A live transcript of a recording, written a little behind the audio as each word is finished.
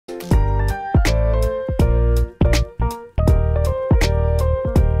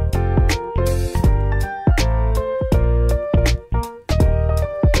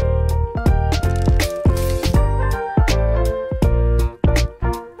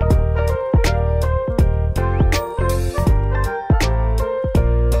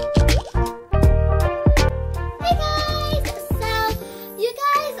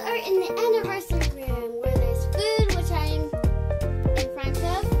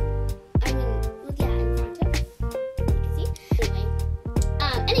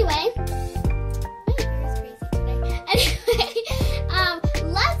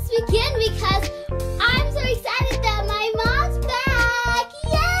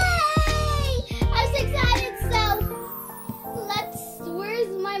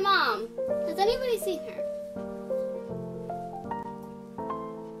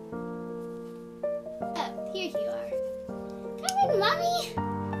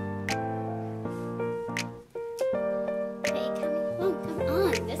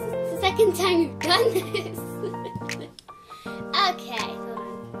second time you've done this. Okay, hold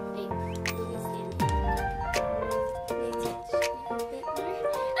on. Wait, let me stand. Let me touch you a bit more.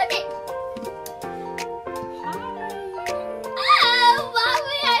 Okay. Oh,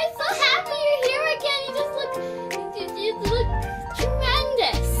 Mommy, I'm so happy you're here again. You look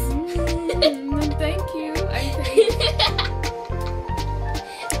tremendous. Thank you. I think.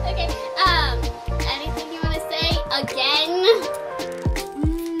 Okay. Anything you want to say again?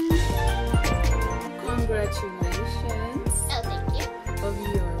 Congratulations. Oh, thank you. Of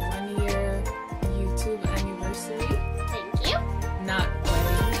your 1-year YouTube anniversary. Thank you. Not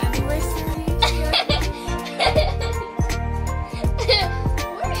wedding anniversary.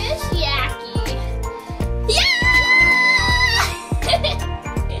 Where is Jackie? Yeah!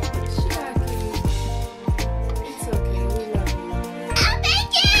 Jackie. It's okay. We love you. Oh,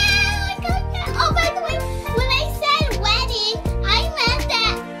 thank you! Oh, by the way, when I said wedding, I meant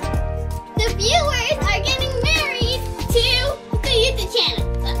that the viewers are getting married to the YouTube channel.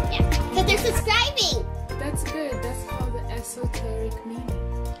 So, yeah, because they're subscribing. That's good. That's called the esoteric meaning.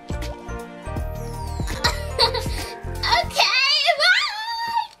 Okay,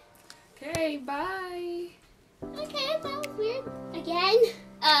 bye! Okay, bye. Okay, that was weird. Again.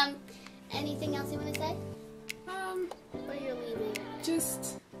 Anything else you want to say? Or you're leaving?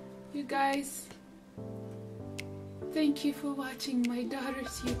 Just, you guys, thank you for watching my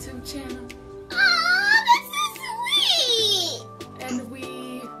daughter's YouTube channel. Aw, that's so sweet! And we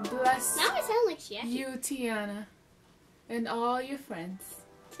bless Now I sound like Jackie. you, Tiana, and all your friends.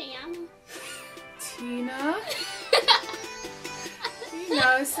 Tiana. Tina. You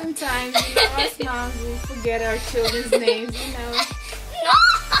know, sometimes, us moms, we forget our children's names, No!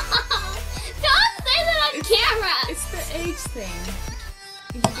 Don't say that on camera! It's the age thing.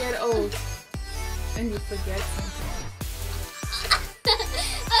 You get old and you forget something.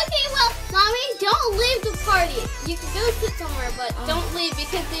 Okay, well, Mommy, don't leave the party. You can go sit somewhere, but don't leave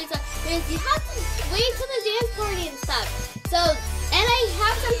because you have to wait till the dance party and stuff. So, and I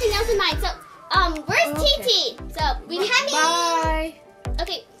have something else in mind. So, where's Titi? So, we coming. Bye.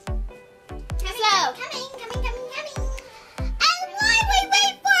 Okay. Coming. And while we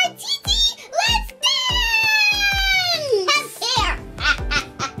wait for Titi, let's dance! I'm here.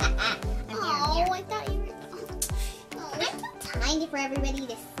 Oh, I thought you were. Oh, I'm too tiny for everybody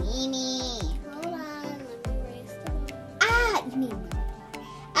to see me. Hold on, let me raise the bar. You mean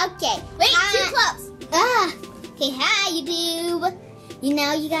okay. Wait, too close. Okay, hi YouTube. You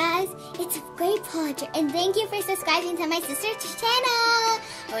know, you guys, it's a great pleasure, and thank you for subscribing to my sister's channel,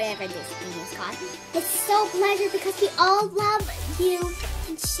 or whatever this video is called. It's so pleasure because we all love you,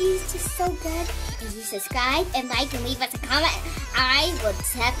 and she's just so good. If you subscribe and like and leave us a comment, I will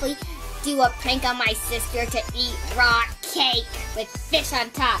definitely do a prank on my sister to eat raw cake with fish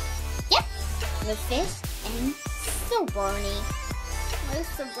on top. Yep, with fish and sobernie. What is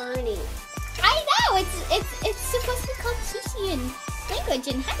sobernie? I know, it's supposed to be called sushi in language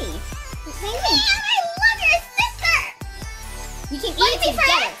and honey. Man, I love your sister! We can eat it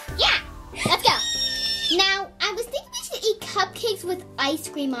together. Yeah, let's go. Now, I was thinking we should eat cupcakes with ice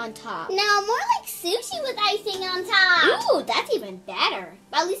cream on top. No, more like sushi with icing on top. Ooh, that's even better.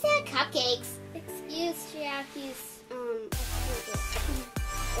 But at least they had cupcakes. Excuse Jackie's, appearance.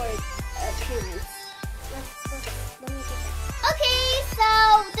 Let me get that. Okay, so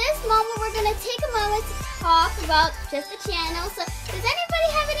this moment we're going to take a moment to talk about just the channel. So, does anybody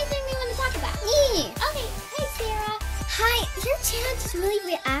have anything they want to talk about? Me. Okay, hey Sarah. Hi, your channel just really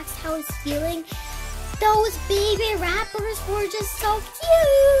reacts how it's feeling. Those baby rappers were just so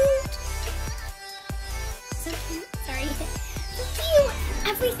cute. So cute, sorry. So cute.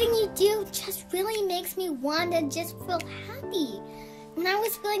 Everything you do just really makes me want to just feel happy. When I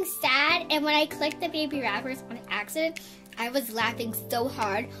was feeling sad and when I clicked the baby rappers on accident, I was laughing so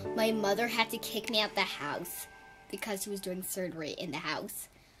hard, my mother had to kick me out the house because she was doing surgery in the house.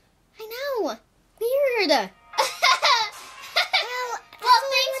 I know. Weird. well,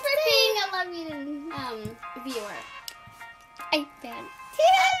 thanks for being a LoveEden viewer. I'm fan.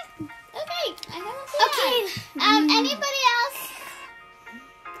 Okay, I have a fan. Okay. Anybody else?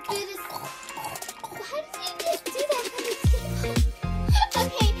 How did you just do that?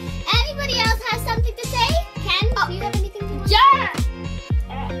 Okay. Anybody else have something to say? Ken, do you have anything to say?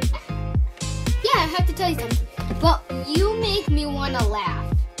 Yeah, I have to tell you something. Well, you make me want to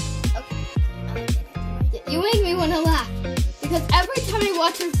laugh. Okay. You make me want to laugh. Because every time I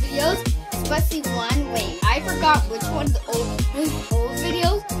watch your videos, especially one, wait, I forgot which one, the old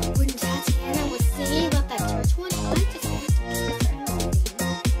videos, when Tatiana was singing about that church one, I just want to kiss her.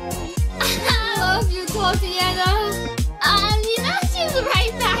 I love you, Tatiana. You know she's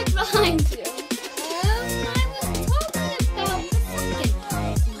right back behind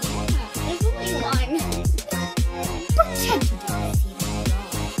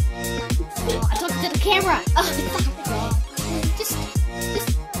camera. Oh, just.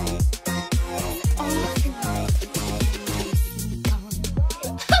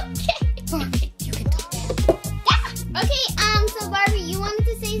 Okay, you can talk. Yeah. Okay. So Barbie, you wanted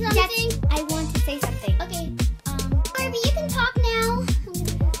to say something? Yes, I want to say something. Okay. Barbie, you can talk now.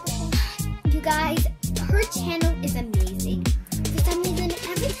 You guys, her channel is amazing. For some reason,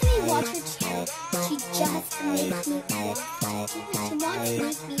 every time I watch her channel, she just makes me she wants to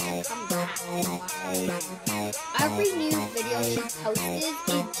make me come back and watch her. Every new video she posts,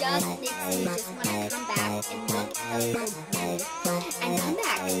 it just makes me just want to come back and look at her video and come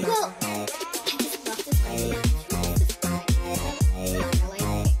back. Well, I just love this video.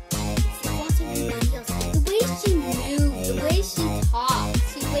 The way she moves, the way she talks,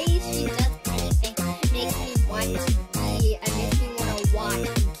 the way she does anything makes me want to be and makes me want to watch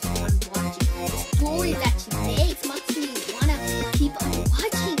and keep on watching. The stories that she makes makes me want to keep on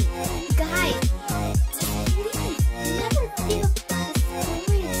watching. Guys, please never feel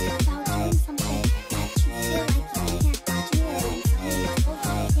discouraged about doing something that you feel like you can't do when somebody told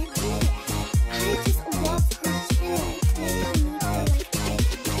you you can't do it. I just love her channel. It's making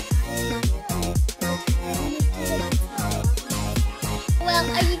me feel like well,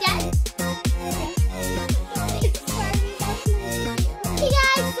 are you done? Hey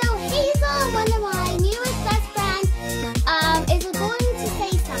guys, so Hazel, one of my newest best friends, is going to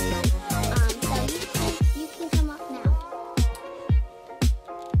say something. So you can come up now.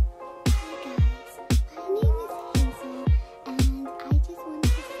 Hi guys, my name is Hazel, and I just wanted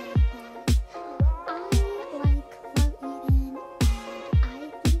to say that I like LoveEden, and I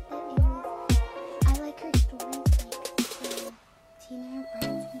think that I like her stories, like Tina and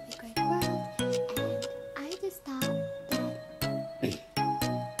Friends in a Big Great World, and I just thought that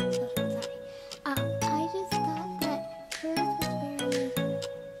I just thought that hers was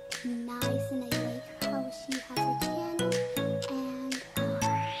very nice, and I like how she has her channel, and I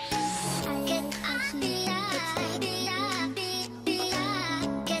like how she puts her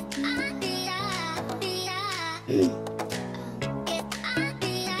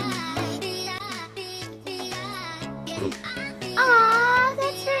Aw,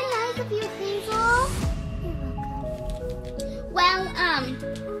 that's very nice of you, Hazel. You're welcome.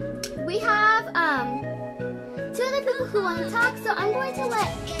 Well, we have two other people who want to talk, so I'm going to let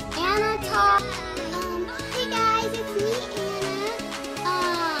Anna talk. Hey guys, it's me,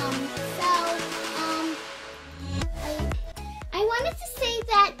 Anna. I wanted to say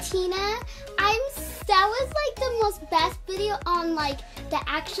that Tina, that was like the most best video on like the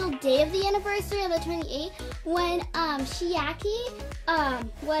actual day of the anniversary of the 28th when Shiaki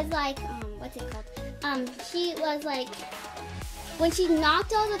was like what's it called? She was like when she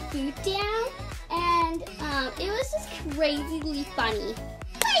knocked all the food down, and it was just crazily funny.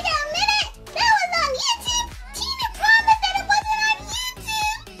 Wait a minute! That was on YouTube! Tina promised that it wasn't on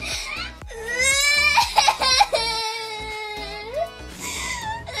YouTube!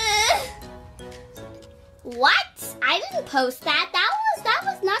 What? I didn't post that. That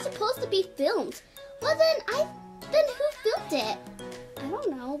was not supposed to be filmed. Well then who filmed it? I don't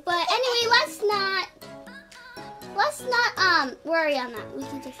know. But anyway, let's not worry on that. We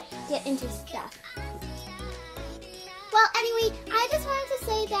can just get into stuff. Well, anyway, I just wanted to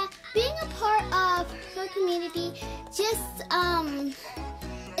say that being a part of her community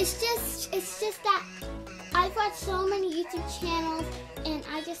it's just that I've watched so many YouTube channels, and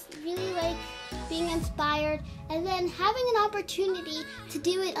I just really like being inspired, and then having an opportunity to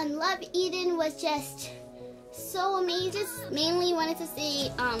do it on LoveEden was just so amazing. Mainly wanted to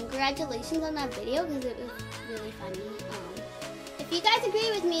say congratulations on that video because it was really funny. If you guys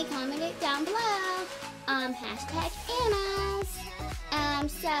agree with me, comment it down below. Hashtag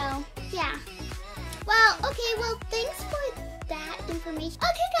Anna's. So yeah. Well, okay. Well, thanks for that information.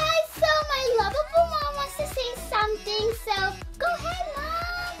 Okay, guys. So my lovable mom wants to say something. So go ahead,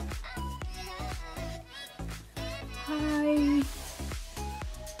 Mom. Hi,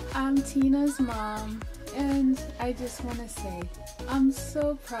 I'm Tina's mom, and I just want to say I'm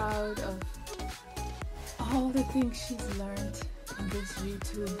so proud of all the things she's learned in this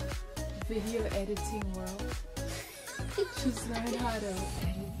YouTube video editing world. She's learned how to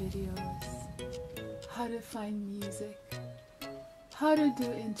edit videos, how to find music, how to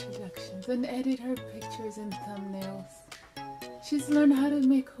do introductions and edit her pictures and thumbnails. She's learned how to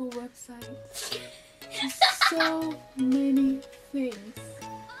make her website. So many things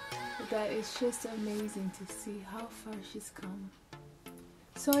that it's just amazing to see how far she's come.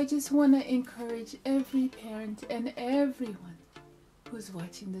 So I just want to encourage every parent and everyone who's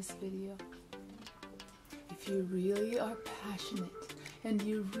watching this video. If you really are passionate and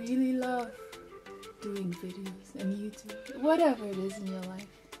you really love doing videos and YouTube, whatever it is in your life,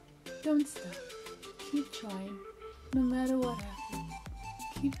 don't stop. Keep trying, no matter what happens.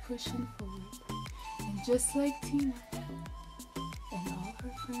 Keep pushing forward. And just like Tina and all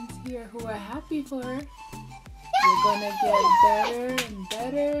her friends here who are happy for her, you're gonna get better and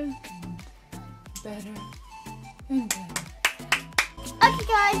better and better and better. Okay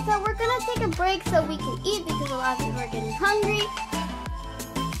guys, so we're gonna take a break so we can eat because a lot of people are getting hungry.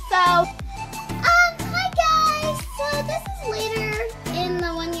 So, hi guys! So this is later in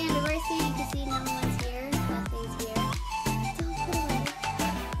the 1 year anniversary. You can see no one's here, nothing's here. Don't put it away.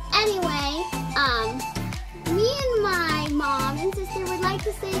 Anyway, me and my mom and sister would like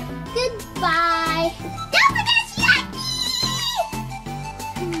to say goodbye. Don't forget Jackie!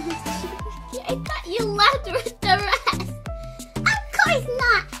 I thought you left with the rest. Of course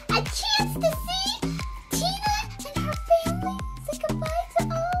not! A chance to see Tina and her family say goodbye to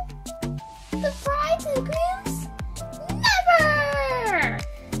all the brides and grooms? Never!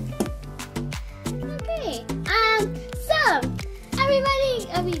 Okay, so, everybody,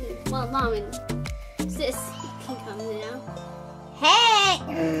 well, Mom and Sis can come now. Hey!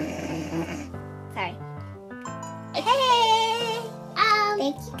 Sorry. Hey!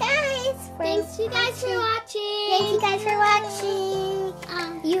 Thank you guys for watching. Thank you guys for watching.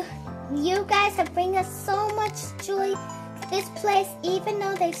 You guys have bring us so much joy to this place, even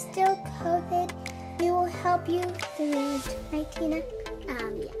though there's still COVID. We will help you through it, right, Tina?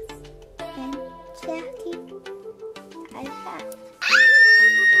 Yes. And Jackie, how's that?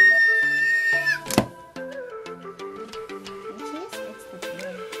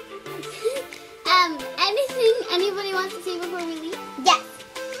 Anything anybody wants to say before we leave? Yes.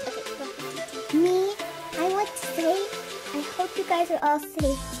 Okay, go ahead. Me, I want to say, I hope you guys are all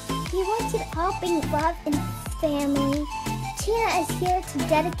safe. We want you to all bring love and family. Tina is here to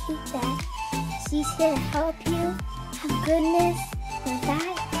dedicate that. She's here to help you have goodness. And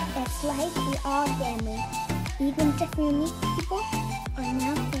that's life. We all family. Even different unique people are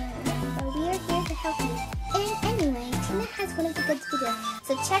now family. So we are here to help you. And anyway, Tina has one of the good videos.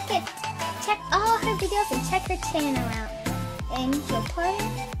 So check it. Check all her videos and check her channel out. And she'll put it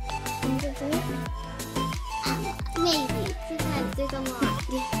in the link. Maybe. Sometimes there's a lot.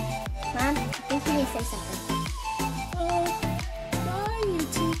 Mom, I think you need to say something. Bye,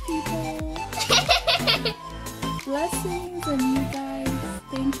 YouTube people. Blessings on you guys.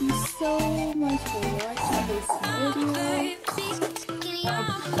 Thank you so much for watching this video.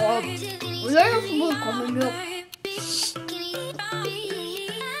 Is that all you wanted to say? Wait,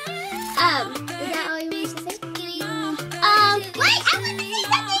 I want to say something! Yay!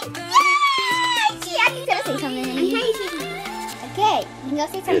 Jackie's gonna say something. Okay, you can go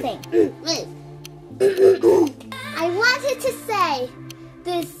say something. I wanted to say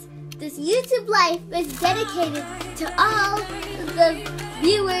this YouTube life is dedicated to all the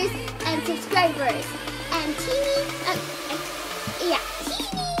viewers and subscribers. And Teeny,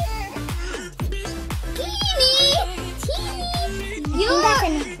 you're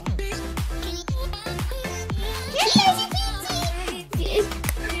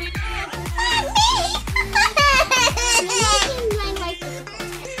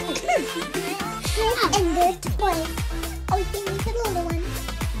and there's toys. Oh, you think the little one.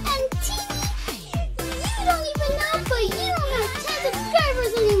 And Teeny, you don't even know, but you don't have 10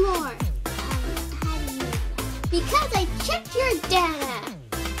 subscribers anymore. How do you? Because I checked your data.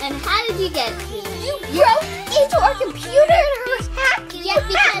 And how did you get it? You broke into our computer and hacked. Yes,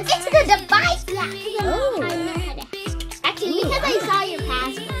 because into the device. Yeah. Oh. Actually, because I saw your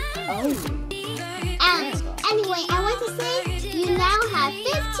password. Oh. Anyway, I want to say you now have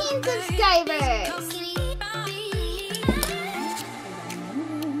 15 subscribers.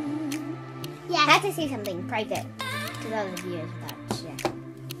 Yeah, I have to say something private to those viewers without shit.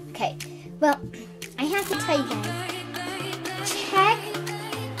 Okay, well, I have to tell you guys,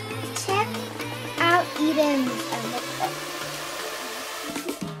 check out Eden's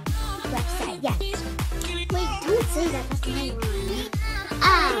website. Yeah. Wait, don't say that. That's my line.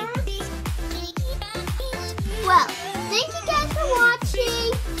 Well, thank you guys for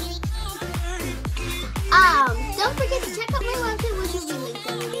watching. Don't forget to check out my website, which will be linked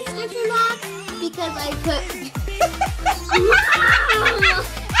in the description box, because I put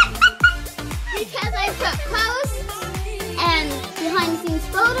posts and behind the scenes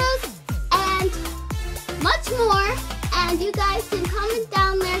photos and much more. And you guys can comment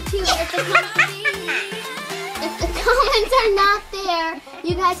down there too. If the comments are not there,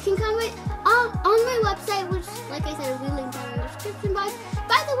 you guys can comment on my website, which, like I said, will be linked down in the description box.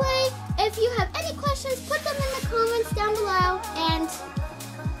 By the way, if you have any questions, put them in the comments down below, and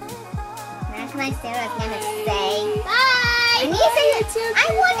can I say what I was gonna say? Bye! I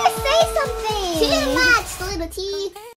want to say something! Too much, little T.